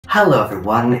Hello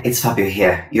everyone, it's Fabio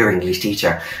here, your English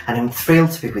teacher, and I'm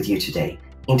thrilled to be with you today.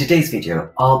 In today's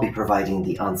video, I'll be providing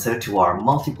the answer to our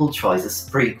multiple choices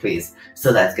free quiz,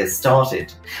 so let's get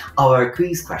started. Our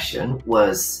quiz question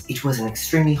was, it was an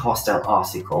extremely hostile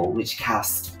article which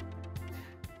cast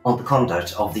on the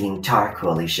conduct of the entire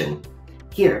coalition.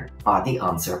 Here are the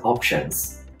answer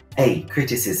options. A.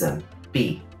 Criticism.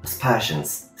 B.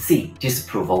 Aspersions. C.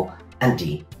 Disapproval. And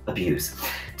D. Abuse.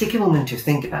 Take a moment to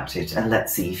think about it and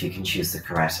let's see if you can choose the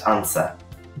correct answer.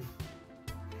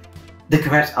 The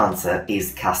correct answer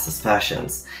is cast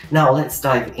aspersions. Now let's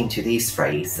dive into this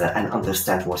phrase and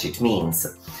understand what it means.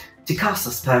 To cast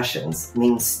aspersions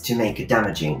means to make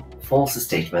damaging, false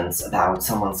statements about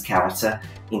someone's character,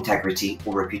 integrity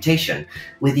or reputation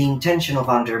with the intention of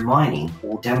undermining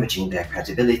or damaging their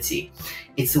credibility.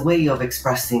 It's a way of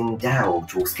expressing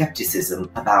doubt or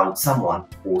skepticism about someone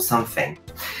or something.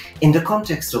 In the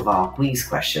context of our quiz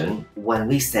question, when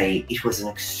we say it was an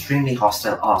extremely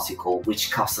hostile article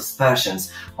which cast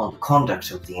aspersions on the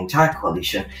conduct of the entire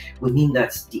coalition, we mean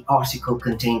that the article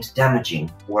contained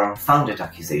damaging or unfounded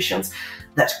accusations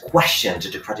that questioned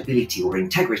the credibility or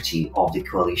integrity of the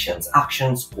coalition's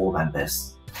actions or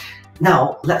members.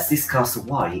 Now, let's discuss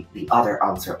why the other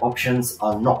answer options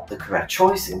are not the correct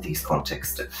choice in this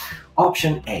context.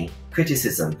 Option A,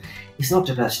 criticism, is not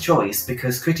the best choice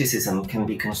because criticism can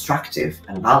be constructive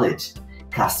and valid.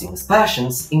 Casting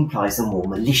aspersions implies a more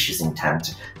malicious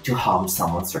intent to harm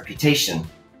someone's reputation.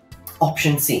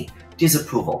 Option C,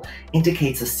 disapproval,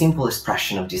 indicates a simple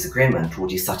expression of disagreement or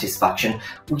dissatisfaction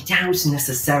without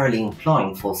necessarily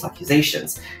implying false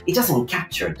accusations. It doesn't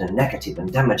capture the negative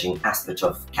and damaging aspect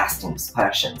of casting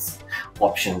aspersions.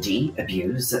 Option D,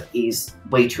 abuse, is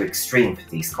way too extreme for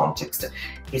this context.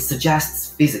 It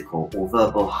suggests physical or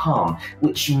verbal harm,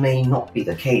 which may not be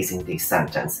the case in this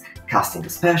sentence. Casting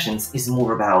aspersions is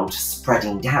more about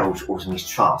spreading doubt or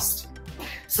mistrust.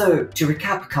 So, to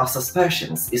recap, cast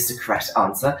aspersions is the correct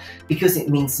answer because it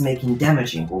means making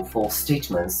damaging or false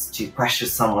statements to question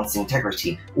someone's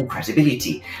integrity or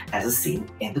credibility, as seen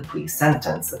in the quiz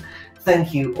sentence.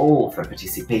 Thank you all for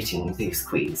participating in this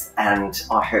quiz, and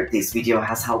I hope this video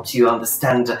has helped you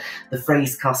understand the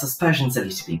phrase cast aspersions a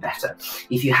little bit better.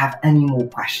 If you have any more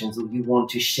questions or you want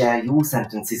to share your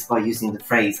sentences by using the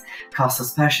phrase cast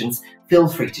aspersions, feel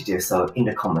free to do so in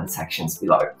the comment sections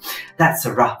below. That's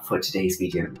a wrap for today's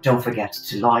video. Don't forget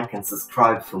to like and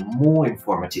subscribe for more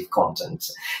informative content.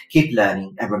 Keep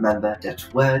learning and remember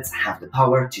that words have the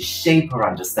power to shape our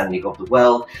understanding of the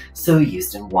world, so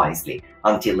use them wisely.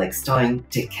 Until next time,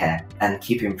 take care and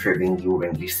keep improving your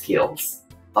English skills.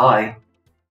 Bye!